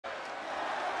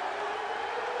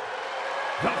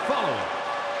The following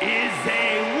is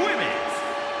a women's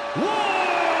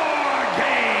War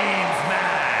Games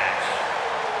match.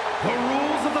 The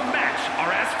rules of the match are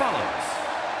as follows.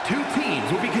 2 teams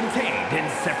will be contained in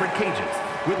separate cages,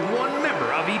 with 1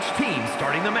 member of each team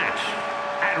starting the match.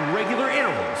 At regular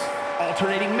intervals,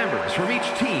 alternating members from each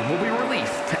team will be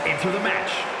released to enter the match.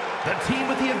 The team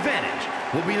with the advantage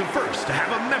will be the first to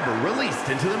have a member released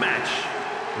into the match.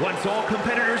 Once all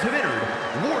competitors have entered,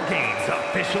 War Games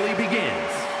officially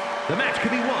begins. The match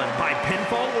can be won by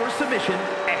pinfall or submission.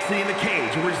 Exiting the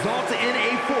cage will result in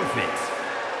a forfeit.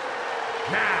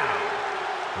 Now,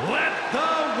 let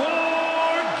the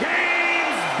War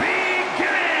Games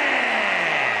begin!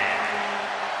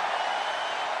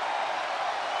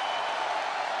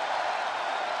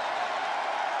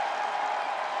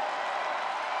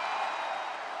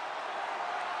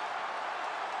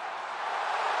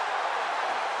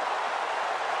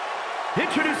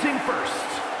 Introducing first,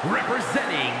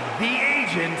 representing the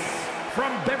agents from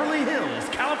Beverly Hills,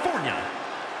 California,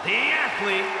 the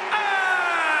athlete, Alex!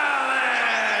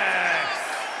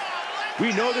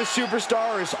 We know this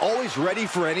superstar is always ready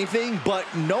for anything, but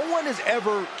no one is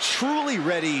ever truly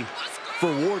ready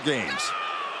for War Games.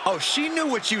 Oh, she knew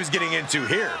what she was getting into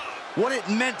here. What it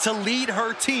meant to lead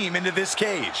her team into this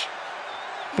cage.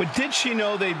 But did she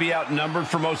know they'd be outnumbered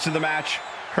for most of the match?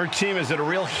 Her team is at a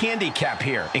real handicap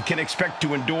here and can expect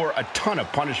to endure a ton of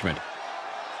punishment.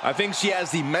 I think she has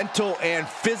the mental and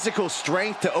physical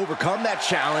strength to overcome that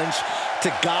challenge to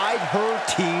guide her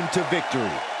team to victory.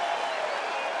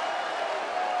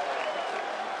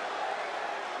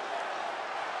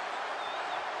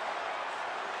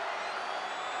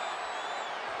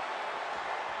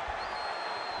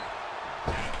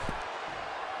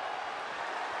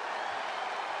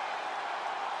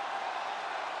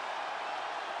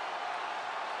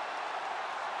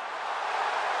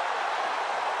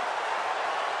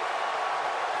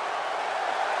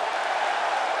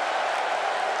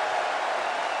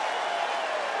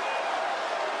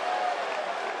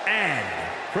 And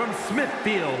from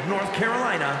Smithfield, North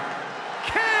Carolina,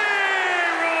 Carol!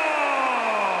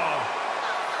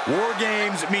 War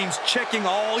Games means checking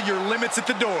all your limits at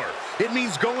the door. It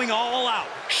means going all out,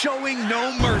 showing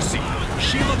no mercy.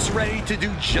 She looks ready to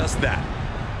do just that.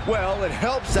 Well, it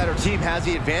helps that her team has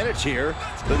the advantage here.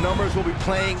 The numbers will be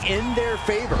playing in their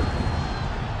favor.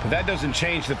 But that doesn't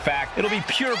change the fact it'll be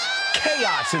pure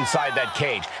chaos inside that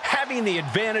cage. Having the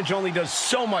advantage only does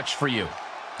so much for you.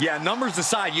 Yeah, numbers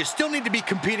aside, you still need to be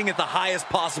competing at the highest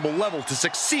possible level to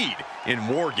succeed in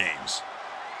War Games.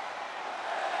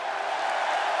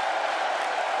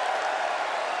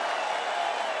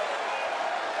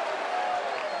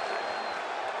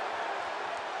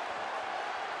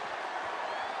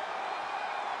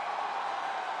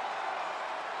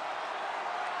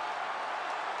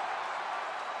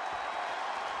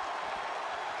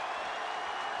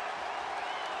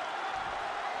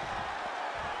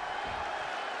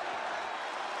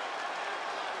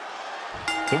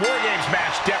 The War Games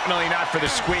match, definitely not for the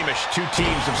squeamish. 2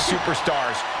 teams of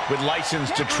superstars with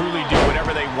license to truly do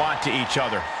whatever they want to each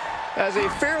other. As a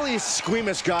fairly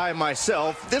squeamish guy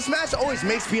myself, this match always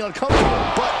makes me uncomfortable,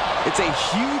 but it's a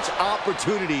huge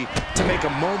opportunity to make a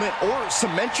moment or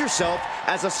cement yourself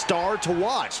as a star to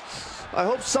watch. I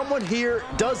hope someone here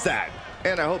does that,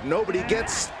 and I hope nobody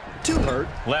gets too hurt.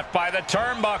 Left by the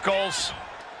turnbuckles.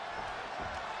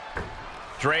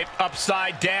 Draped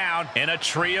upside down in a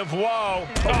tree of woe.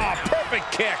 Oh,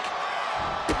 perfect kick.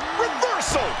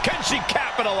 Reversal. Can she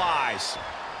capitalize?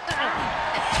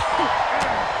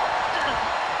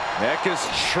 Neck is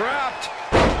trapped.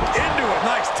 Into a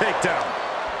nice takedown.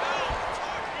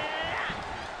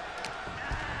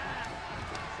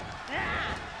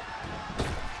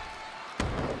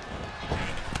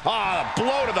 Ah, a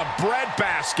blow to the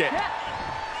breadbasket.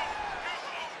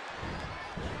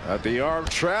 At the arm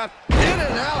trap. In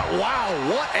and out. Wow,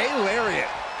 what a lariat.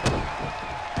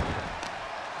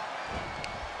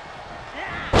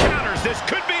 Counters. This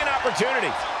could be an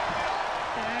opportunity.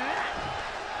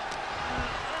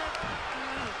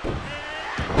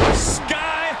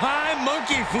 Sky-high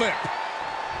monkey flip.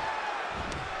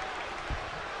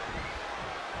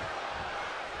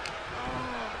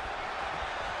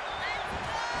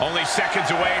 Only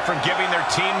seconds away from giving their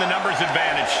team the numbers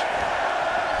advantage.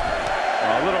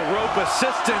 A little rope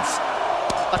assistance.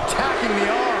 Attacking the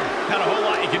arm. Not a whole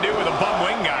lot you can do with a bum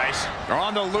wing, guys. They're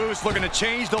on the loose, looking to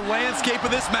change the landscape of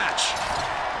this match.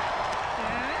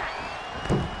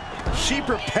 She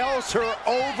propels her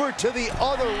over to the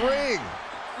other ring.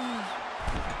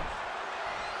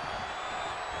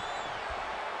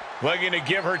 Looking to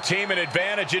give her team an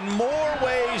advantage in more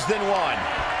ways than one.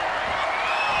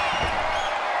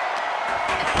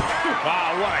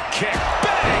 Wow, what a kick.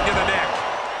 Bang to the neck.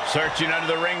 Searching under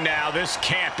the ring now. This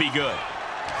can't be good.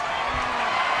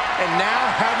 And now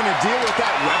having to deal with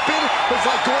that weapon is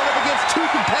like going up against two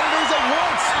competitors at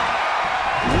once.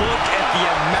 Look at the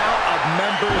amount of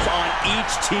members on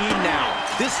each team now.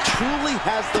 This truly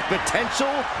has the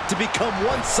potential to become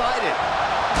one-sided.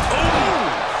 Ooh!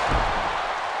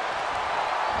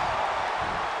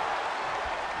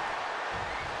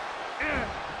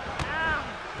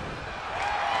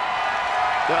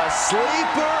 The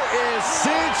sleeper is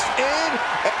cinched in.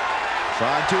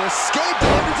 Trying to escape,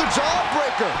 delivers a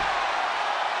jawbreaker.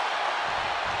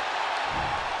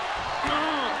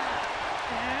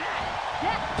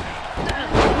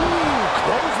 Ooh,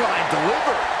 clothesline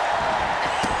delivered.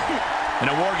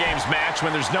 In a War Games match,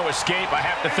 when there's no escape, I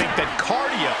have to think that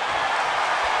cardio.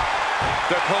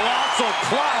 The colossal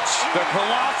clutch. The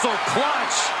colossal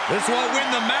clutch. This won't win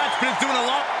the match, but it's doing a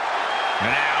lot.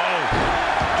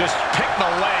 Now, just pick the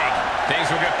leg. Things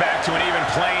will get back to an even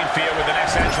playing field with the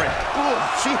next entrant. Ooh,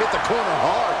 she hit the corner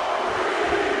hard.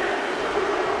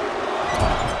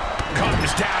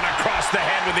 Comes down across the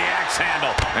head with the axe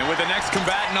handle. And with the next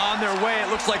combatant on their way, it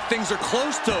looks like things are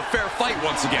close to a fair fight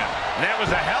once again. And that was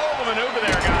a hell of a maneuver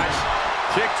there, guys.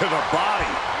 Kick to the body.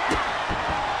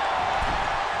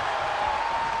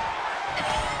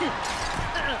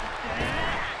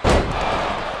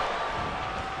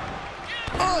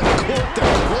 Uncorked the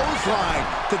clothesline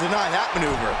to deny that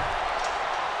maneuver.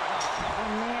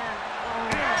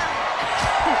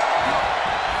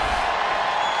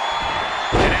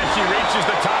 And as she reaches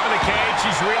the top of the cage,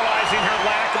 she's realizing her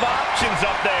lack of options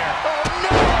up there. Oh,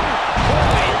 no!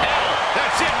 Holy hell!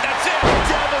 That's it, that's it!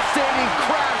 Devastating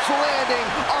crash landing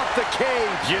off the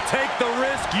cage. You take the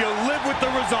risk, you live with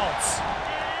the results.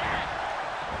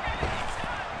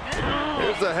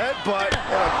 Here's the headbutt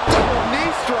and a double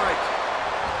knee strike.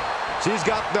 She's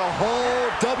got the whole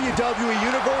WWE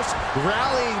Universe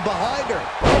rallying behind her.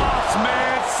 Boss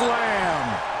man slam.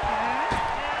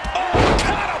 Oh,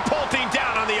 catapulting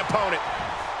down on the opponent.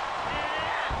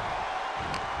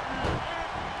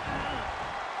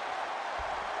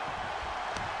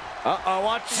 Uh-oh,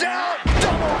 watch out!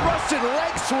 Double Russian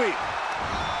leg sweep.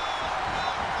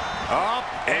 Up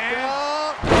and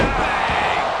Up.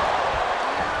 bang.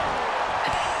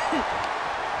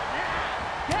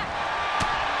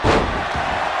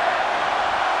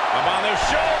 Up on their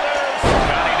shoulders.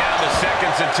 Counting down the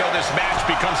seconds until this match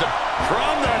becomes a...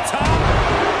 From the top.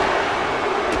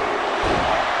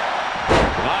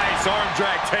 Nice arm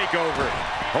drag takeover.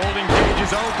 Holding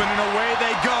cages open and away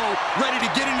they go. Ready to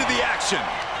get into the action.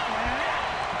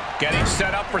 Getting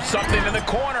set up for something in the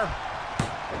corner.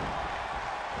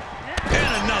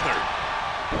 And another.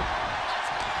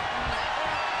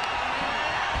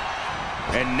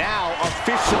 And now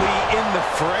officially in the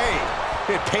fray.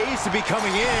 It pays to be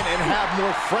coming in and have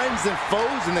more friends than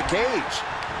foes in the cage.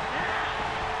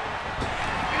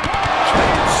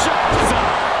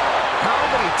 How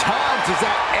many times does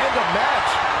that end a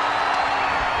match?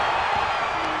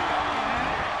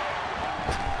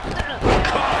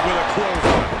 Caught with a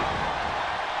clothesline.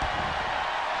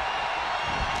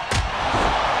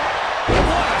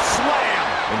 What a slam.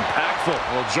 Impactful.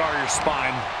 Will jar your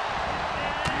spine.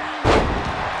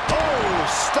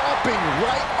 Stomping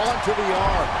right onto the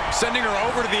arm. Sending her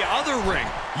over to the other ring,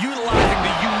 utilizing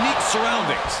the unique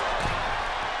surroundings.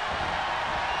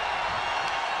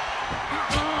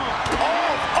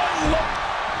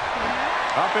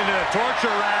 Up into the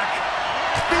torture rack.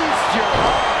 Feast your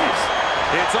eyes.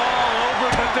 It's all over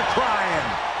but the crying.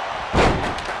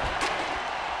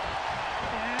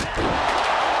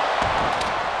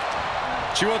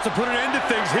 She wants to put an end to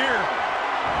things here.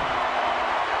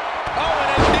 Oh,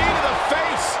 and a knee to the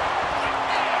face.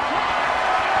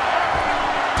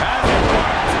 Has it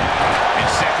worked? And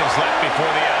seconds left before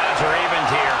the odds are evened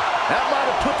here. That might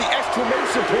have put the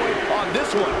exclamation point on this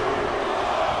one.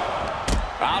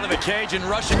 Out of the cage and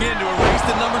rushing in to erase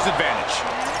the numbers advantage.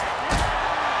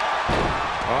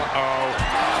 Uh-oh.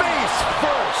 Face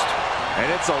first. And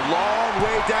it's a long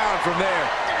way down from there.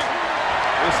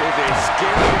 This is a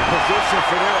scary position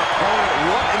for their opponent.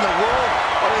 What in the world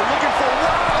are they looking for?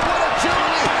 Wow, what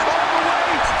agility! All the way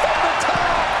from the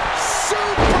top!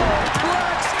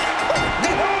 Superplex!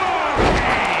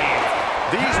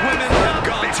 These women have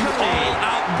gone to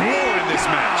all-out war in this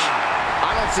match.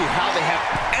 I don't see how they have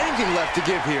anything left to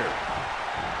give here.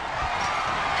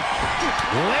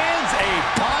 Lands a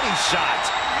body shot.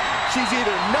 She's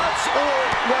either nuts or,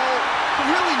 well,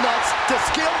 really nuts to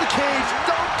scale the cage.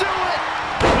 Don't do it!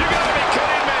 You gotta be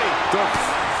kidding me. The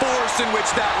force in which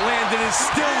that landed is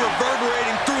still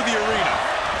reverberating through the arena.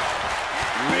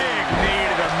 Big knee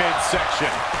to the midsection.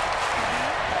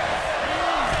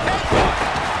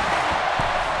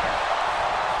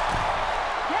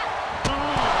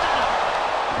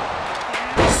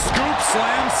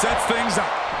 sets things up.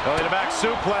 Belly to back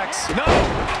suplex. No.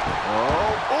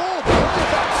 Oh, belly to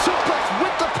back suplex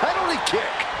with the penalty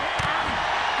kick.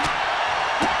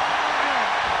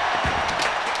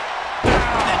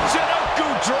 The Jinoku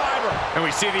driver. And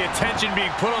we see the attention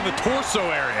being put on the torso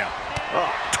area.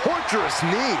 Oh, torturous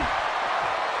knee.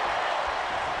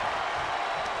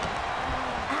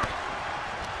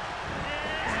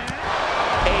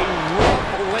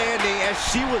 As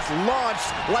she was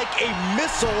launched like a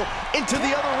missile into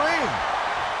the other ring.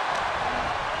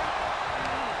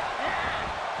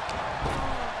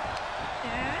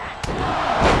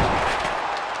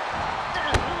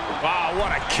 Wow,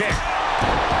 what a kick.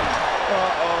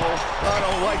 Uh-oh, I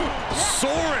don't like it.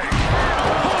 Soaring.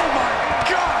 Oh my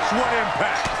gosh, what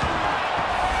impact.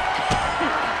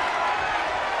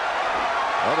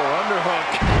 Another underhook.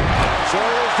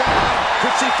 Shoulders down.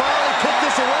 Could she finally put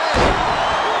this away?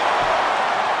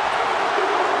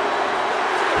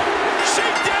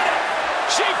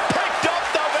 She picked up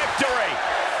the victory.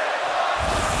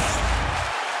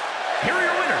 Here are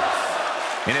your winners.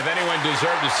 And if anyone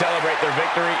deserved to celebrate their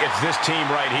victory, it's this team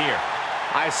right here.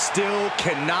 I still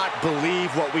cannot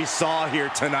believe what we saw here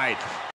tonight.